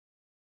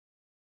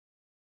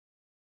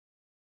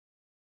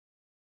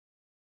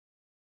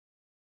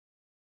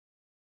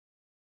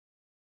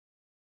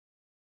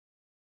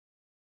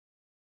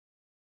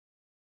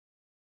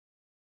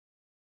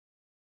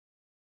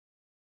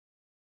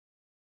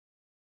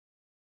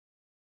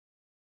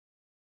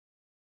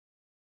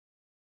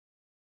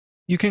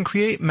You can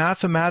create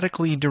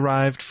mathematically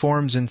derived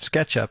forms in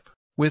SketchUp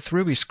with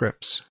Ruby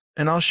scripts,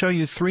 and I'll show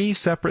you 3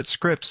 separate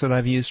scripts that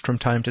I've used from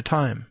time to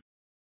time.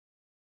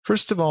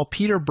 First of all,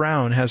 Peter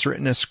Brown has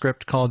written a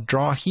script called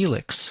Draw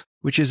Helix,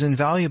 which is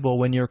invaluable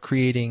when you're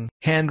creating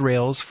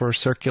handrails for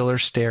circular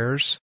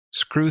stairs,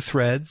 screw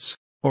threads,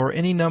 or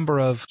any number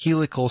of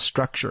helical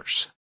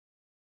structures.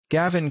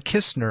 Gavin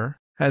Kistner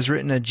has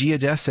written a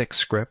geodesic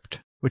script,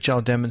 which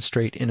I'll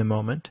demonstrate in a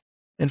moment.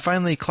 And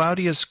finally,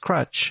 Claudius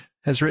Crutch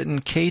has written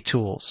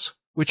K-tools,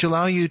 which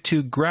allow you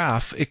to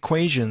graph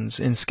equations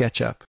in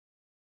SketchUp.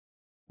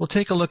 We'll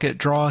take a look at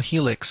Draw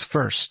Helix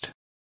first.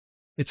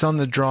 It's on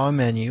the Draw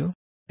menu,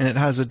 and it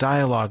has a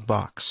dialog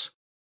box.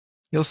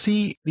 You'll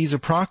see these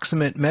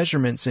approximate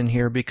measurements in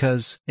here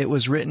because it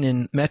was written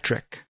in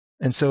metric,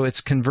 and so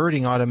it's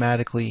converting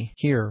automatically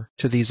here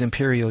to these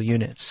imperial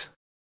units.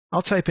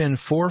 I'll type in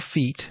 4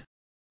 feet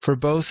for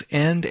both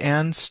end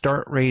and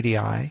start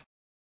radii.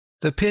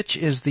 The pitch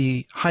is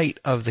the height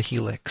of the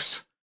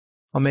helix.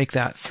 I'll make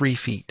that 3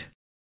 feet.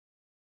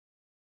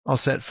 I'll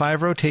set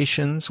 5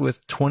 rotations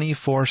with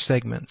 24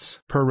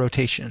 segments per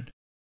rotation.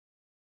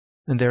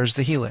 And there's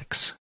the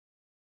helix.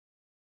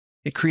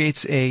 It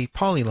creates a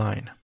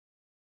polyline.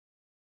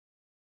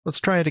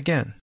 Let's try it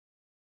again.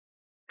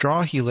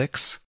 Draw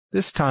helix.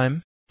 This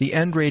time, the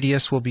end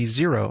radius will be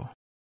 0.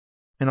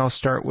 And I'll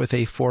start with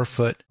a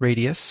 4-foot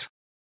radius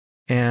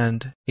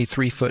and a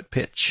 3-foot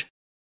pitch.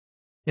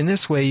 In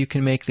this way, you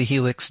can make the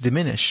helix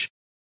diminish.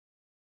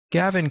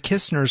 Gavin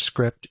Kistner's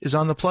script is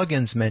on the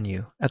Plugins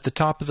menu at the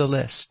top of the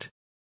list.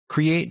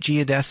 Create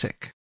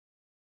Geodesic.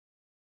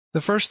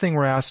 The first thing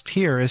we're asked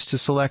here is to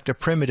select a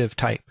primitive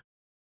type.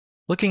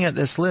 Looking at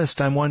this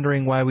list, I'm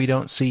wondering why we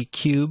don't see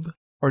cube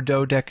or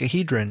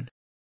dodecahedron.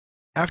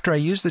 After I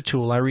used the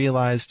tool, I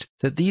realized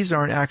that these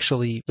aren't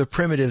actually the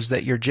primitives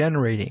that you're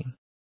generating.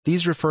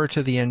 These refer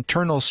to the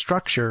internal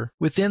structure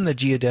within the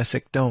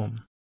geodesic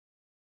dome.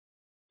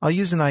 I'll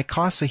use an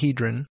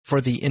icosahedron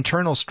for the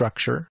internal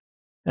structure,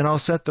 and I'll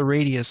set the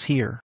radius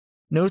here.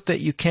 Note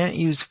that you can't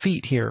use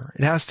feet here.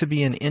 It has to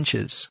be in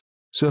inches.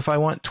 So if I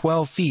want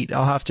 12 feet,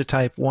 I'll have to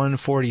type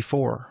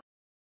 144.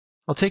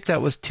 I'll take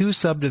that with 2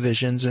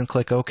 subdivisions and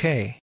click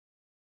OK.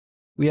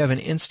 We have an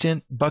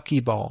instant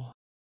buckyball.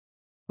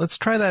 Let's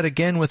try that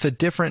again with a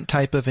different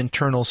type of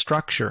internal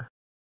structure.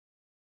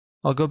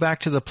 I'll go back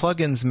to the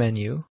Plugins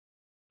menu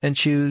and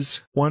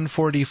choose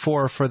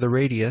 144 for the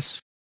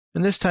radius,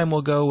 and this time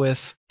we'll go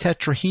with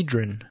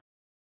tetrahedron.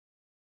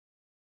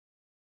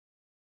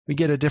 We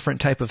get a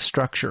different type of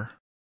structure,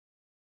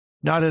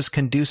 not as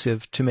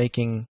conducive to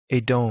making a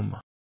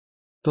dome.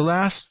 The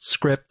last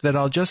script that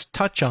I'll just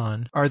touch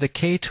on are the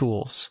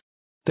K-tools.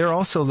 They're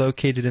also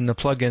located in the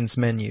Plugins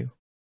menu.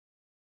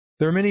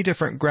 There are many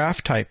different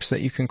graph types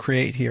that you can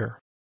create here.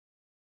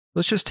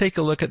 Let's just take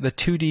a look at the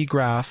 2D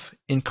graph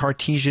in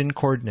Cartesian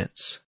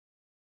coordinates.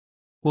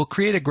 We'll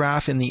create a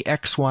graph in the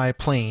XY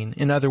plane,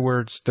 in other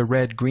words, the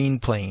red-green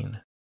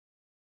plane.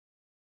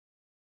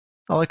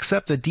 I'll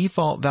accept the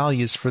default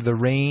values for the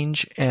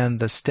range and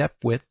the step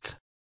width.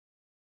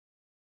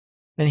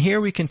 And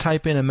here we can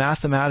type in a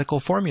mathematical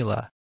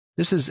formula.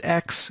 This is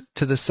x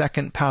to the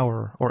second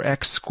power, or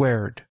x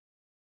squared.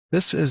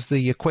 This is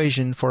the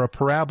equation for a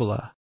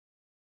parabola.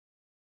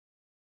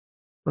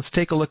 Let's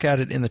take a look at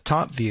it in the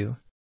top view.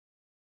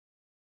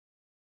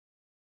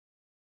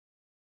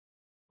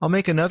 I'll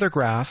make another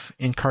graph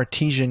in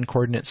Cartesian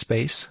coordinate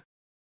space,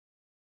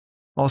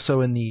 also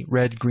in the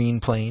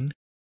red-green plane,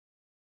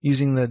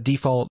 using the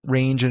default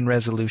range and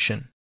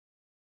resolution.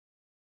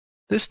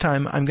 This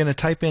time I'm going to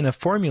type in a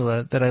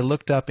formula that I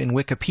looked up in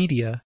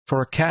Wikipedia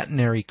for a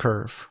catenary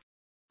curve.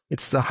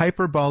 It's the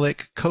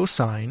hyperbolic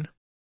cosine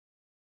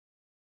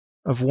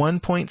of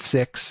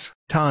 1.6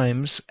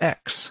 times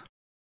x.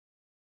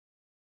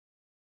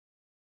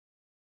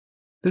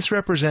 This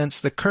represents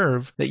the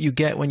curve that you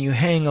get when you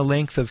hang a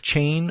length of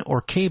chain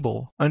or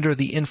cable under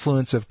the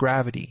influence of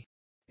gravity.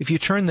 If you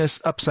turn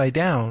this upside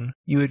down,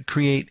 you would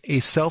create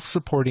a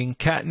self-supporting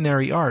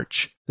catenary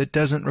arch that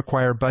doesn't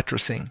require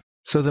buttressing.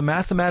 So the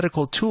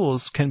mathematical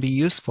tools can be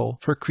useful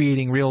for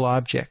creating real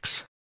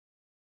objects.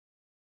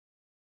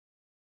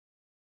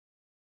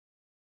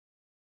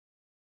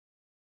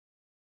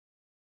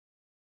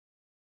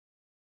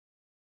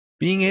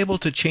 Being able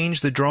to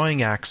change the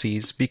drawing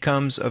axes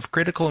becomes of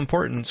critical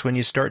importance when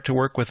you start to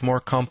work with more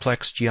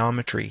complex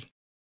geometry.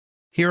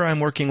 Here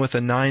I'm working with a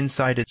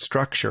 9-sided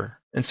structure,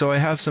 and so I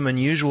have some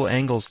unusual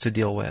angles to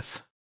deal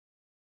with.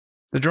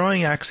 The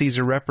drawing axes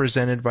are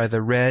represented by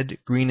the red,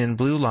 green, and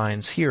blue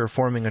lines here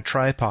forming a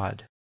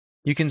tripod.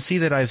 You can see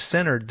that I've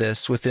centered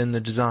this within the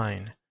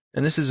design,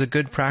 and this is a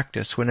good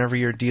practice whenever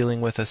you're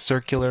dealing with a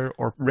circular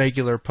or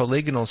regular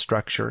polygonal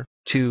structure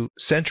to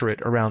center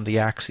it around the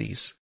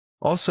axes.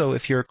 Also,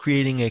 if you're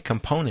creating a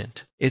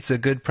component, it's a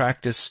good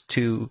practice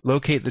to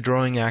locate the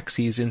drawing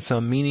axes in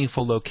some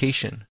meaningful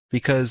location,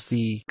 because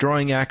the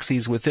drawing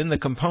axes within the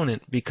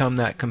component become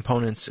that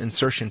component's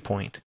insertion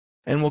point.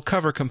 And we'll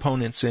cover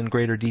components in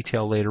greater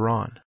detail later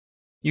on.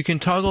 You can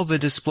toggle the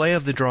display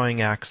of the drawing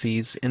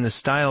axes in the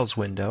Styles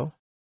window.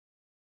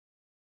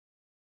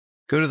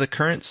 go to the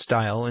current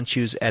style and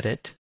choose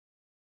Edit,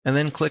 and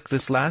then click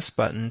this last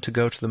button to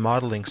go to the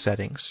modeling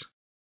settings.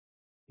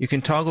 You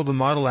can toggle the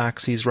model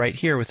axes right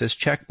here with this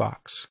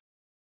checkbox.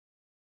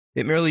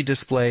 It merely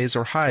displays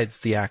or hides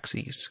the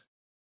axes.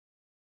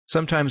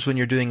 Sometimes when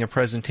you're doing a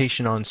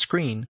presentation on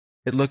screen,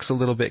 it looks a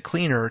little bit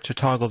cleaner to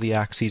toggle the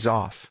axes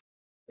off.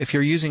 If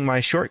you're using my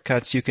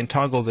shortcuts, you can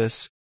toggle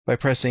this by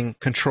pressing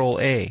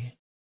Ctrl-A.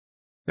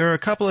 There are a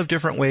couple of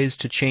different ways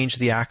to change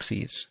the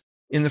axes.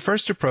 In the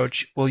first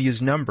approach, we'll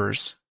use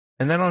numbers,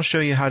 and then I'll show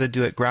you how to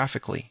do it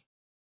graphically.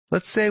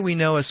 Let's say we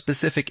know a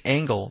specific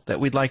angle that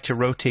we'd like to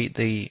rotate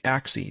the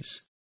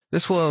axes.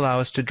 This will allow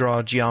us to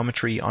draw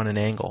geometry on an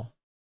angle.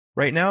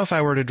 Right now, if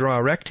I were to draw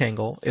a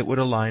rectangle, it would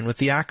align with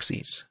the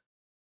axes.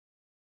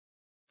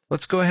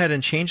 Let's go ahead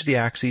and change the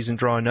axes and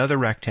draw another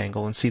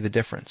rectangle and see the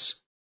difference.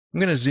 I'm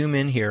going to zoom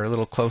in here a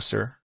little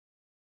closer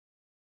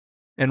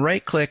and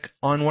right-click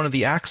on one of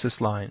the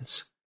axis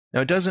lines.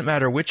 Now, it doesn't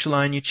matter which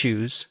line you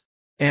choose,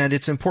 and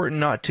it's important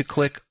not to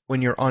click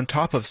when you're on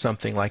top of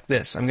something like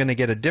this. I'm going to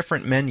get a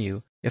different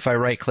menu if I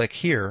right-click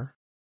here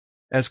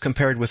as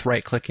compared with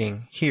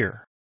right-clicking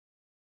here.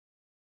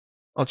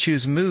 I'll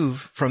choose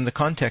Move from the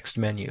context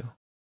menu.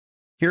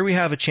 Here we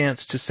have a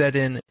chance to set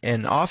in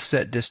an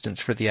offset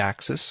distance for the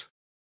axis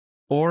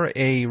or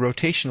a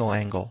rotational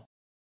angle.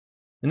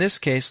 In this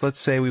case, let's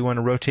say we want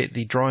to rotate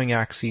the drawing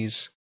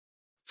axes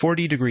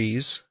 40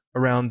 degrees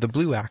around the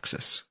blue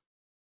axis.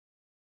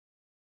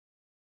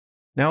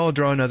 Now I'll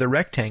draw another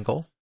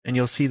rectangle, and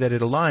you'll see that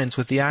it aligns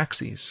with the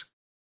axes.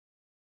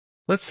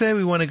 Let's say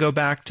we want to go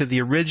back to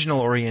the original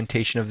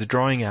orientation of the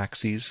drawing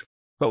axes,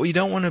 but we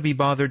don't want to be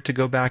bothered to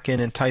go back in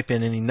and type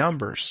in any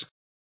numbers.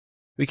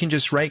 We can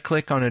just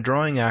right-click on a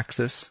drawing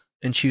axis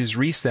and choose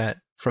Reset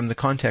from the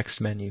context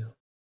menu.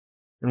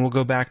 And we'll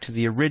go back to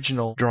the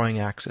original drawing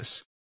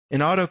axis.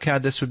 In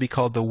AutoCAD, this would be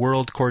called the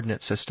world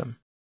coordinate system.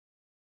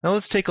 Now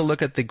let's take a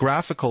look at the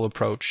graphical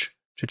approach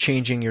to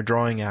changing your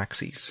drawing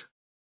axes.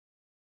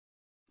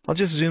 I'll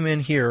just zoom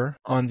in here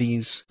on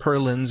these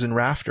purlins and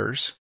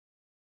rafters.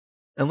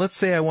 And let's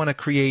say I want to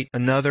create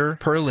another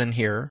purlin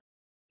here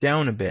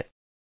down a bit.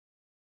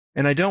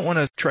 And I don't want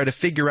to try to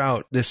figure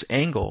out this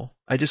angle.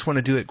 I just want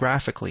to do it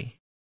graphically.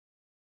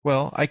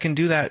 Well, I can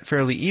do that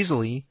fairly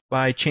easily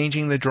by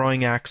changing the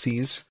drawing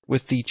axes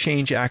with the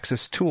Change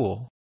Axis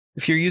tool.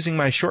 If you're using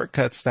my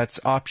shortcuts, that's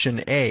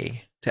Option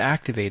A to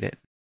activate it.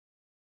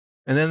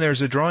 And then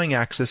there's a drawing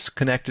axis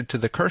connected to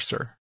the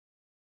cursor.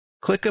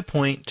 Click a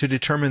point to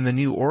determine the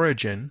new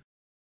origin,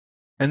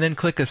 and then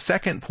click a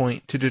second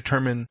point to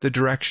determine the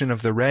direction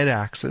of the red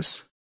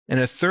axis, and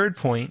a third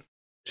point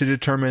to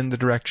determine the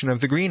direction of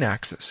the green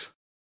axis.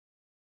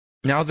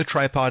 Now the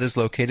tripod is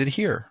located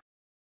here.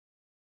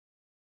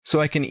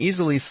 So I can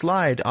easily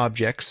slide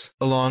objects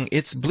along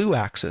its blue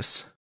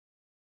axis.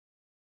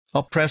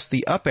 I'll press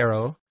the up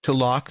arrow to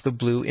lock the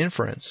blue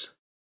inference.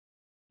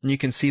 And you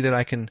can see that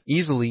I can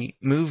easily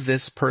move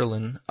this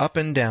purlin up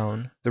and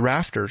down the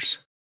rafters.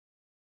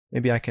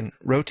 Maybe I can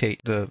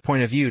rotate the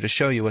point of view to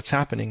show you what's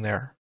happening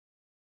there.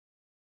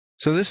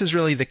 So this is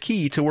really the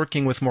key to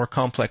working with more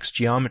complex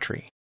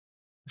geometry.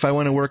 If I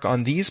want to work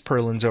on these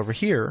purlins over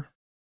here,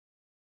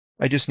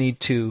 I just need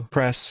to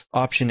press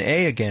Option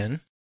A again,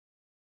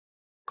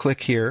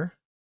 click here,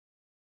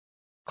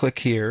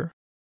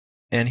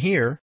 and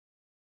here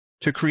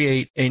to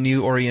create a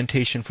new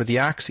orientation for the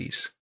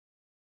axes.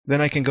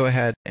 Then I can go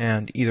ahead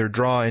and either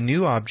draw a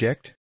new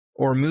object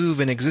or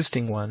move an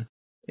existing one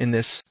in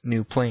this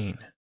new plane.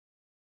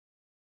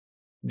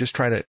 Just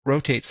try to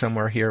rotate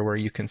somewhere here where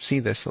you can see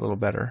this a little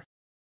better.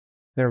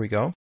 There we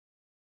go.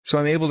 So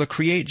I'm able to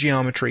create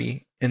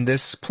geometry in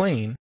this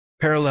plane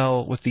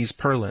parallel with these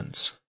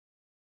purlins.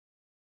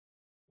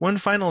 One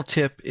final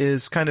tip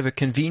is kind of a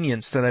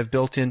convenience that I've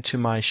built into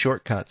my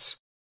shortcuts,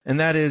 and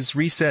that is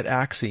Reset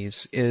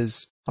Axes.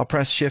 I'll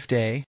press Shift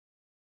A,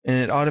 and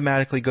it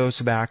automatically goes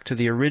back to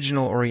the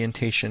original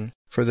orientation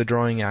for the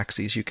drawing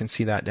axes. You can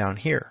see that down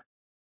here.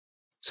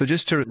 So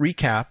just to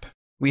recap,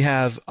 we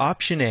have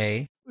Option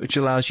A, which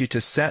allows you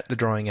to set the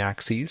drawing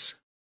axes.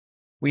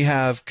 We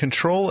have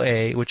Control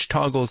A, which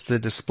toggles the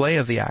display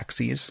of the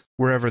axes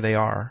wherever they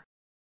are.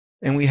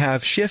 And we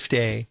have Shift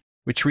A,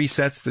 which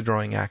resets the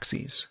drawing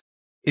axes.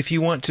 If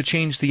you want to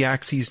change the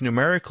axes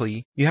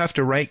numerically, you have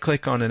to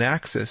right-click on an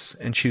axis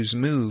and choose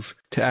Move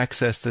to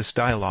access this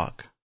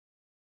dialog.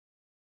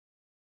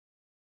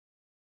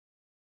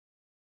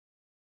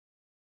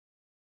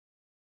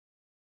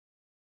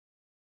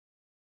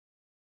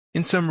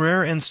 In some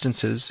rare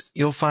instances,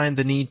 you'll find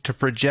the need to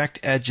project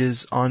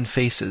edges on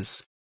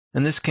faces,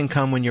 and this can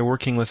come when you're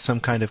working with some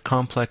kind of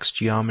complex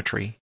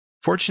geometry.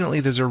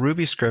 Fortunately, there's a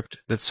Ruby script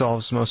that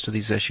solves most of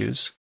these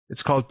issues.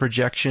 It's called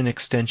Projection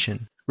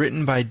Extension,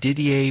 written by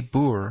Didier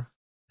Boer.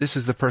 This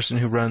is the person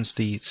who runs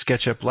the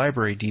SketchUp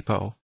Library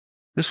Depot.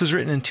 This was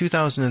written in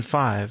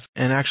 2005,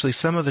 and actually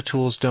some of the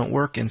tools don't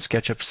work in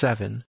SketchUp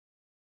 7.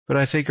 But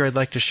I figure I'd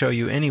like to show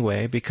you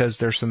anyway because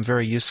there's some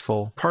very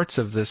useful parts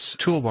of this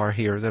toolbar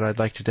here that I'd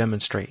like to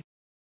demonstrate.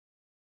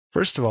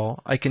 First of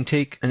all, I can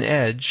take an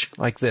edge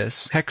like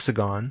this,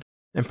 hexagon,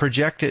 and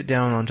project it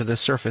down onto the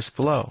surface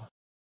below.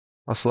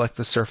 I'll select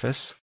the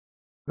surface,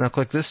 and I'll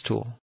click this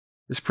tool.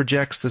 This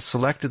projects the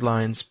selected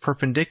lines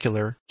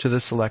perpendicular to the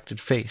selected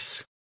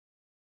face.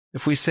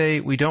 If we say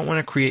we don't want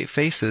to create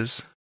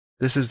faces,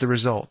 this is the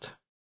result.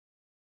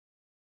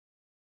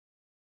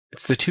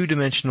 It's the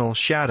two-dimensional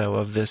shadow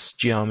of this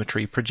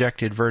geometry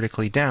projected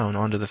vertically down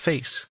onto the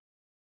face.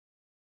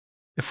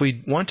 If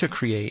we want to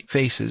create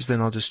faces, then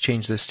I'll just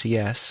change this to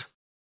yes,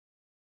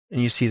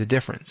 and you see the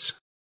difference.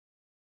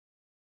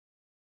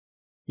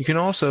 You can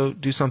also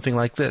do something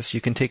like this.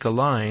 You can take a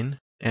line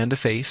and a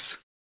face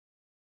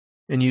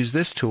and use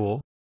this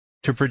tool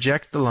to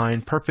project the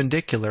line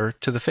perpendicular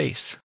to the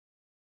face.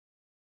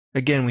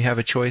 Again, we have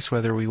a choice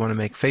whether we want to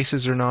make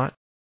faces or not.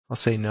 I'll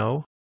say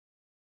no.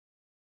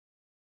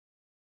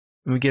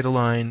 And we get a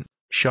line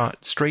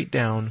shot straight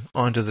down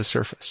onto the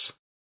surface.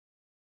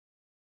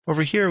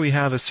 Over here we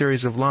have a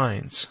series of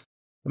lines.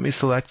 Let me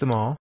select them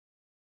all.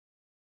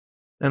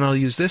 And I'll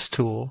use this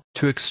tool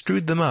to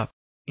extrude them up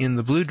in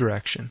the blue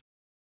direction.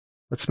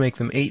 Let's make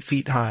them 8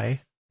 feet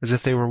high, as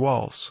if they were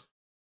walls.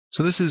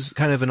 So this is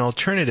kind of an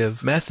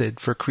alternative method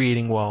for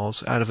creating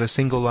walls out of a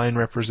single line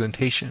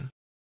representation.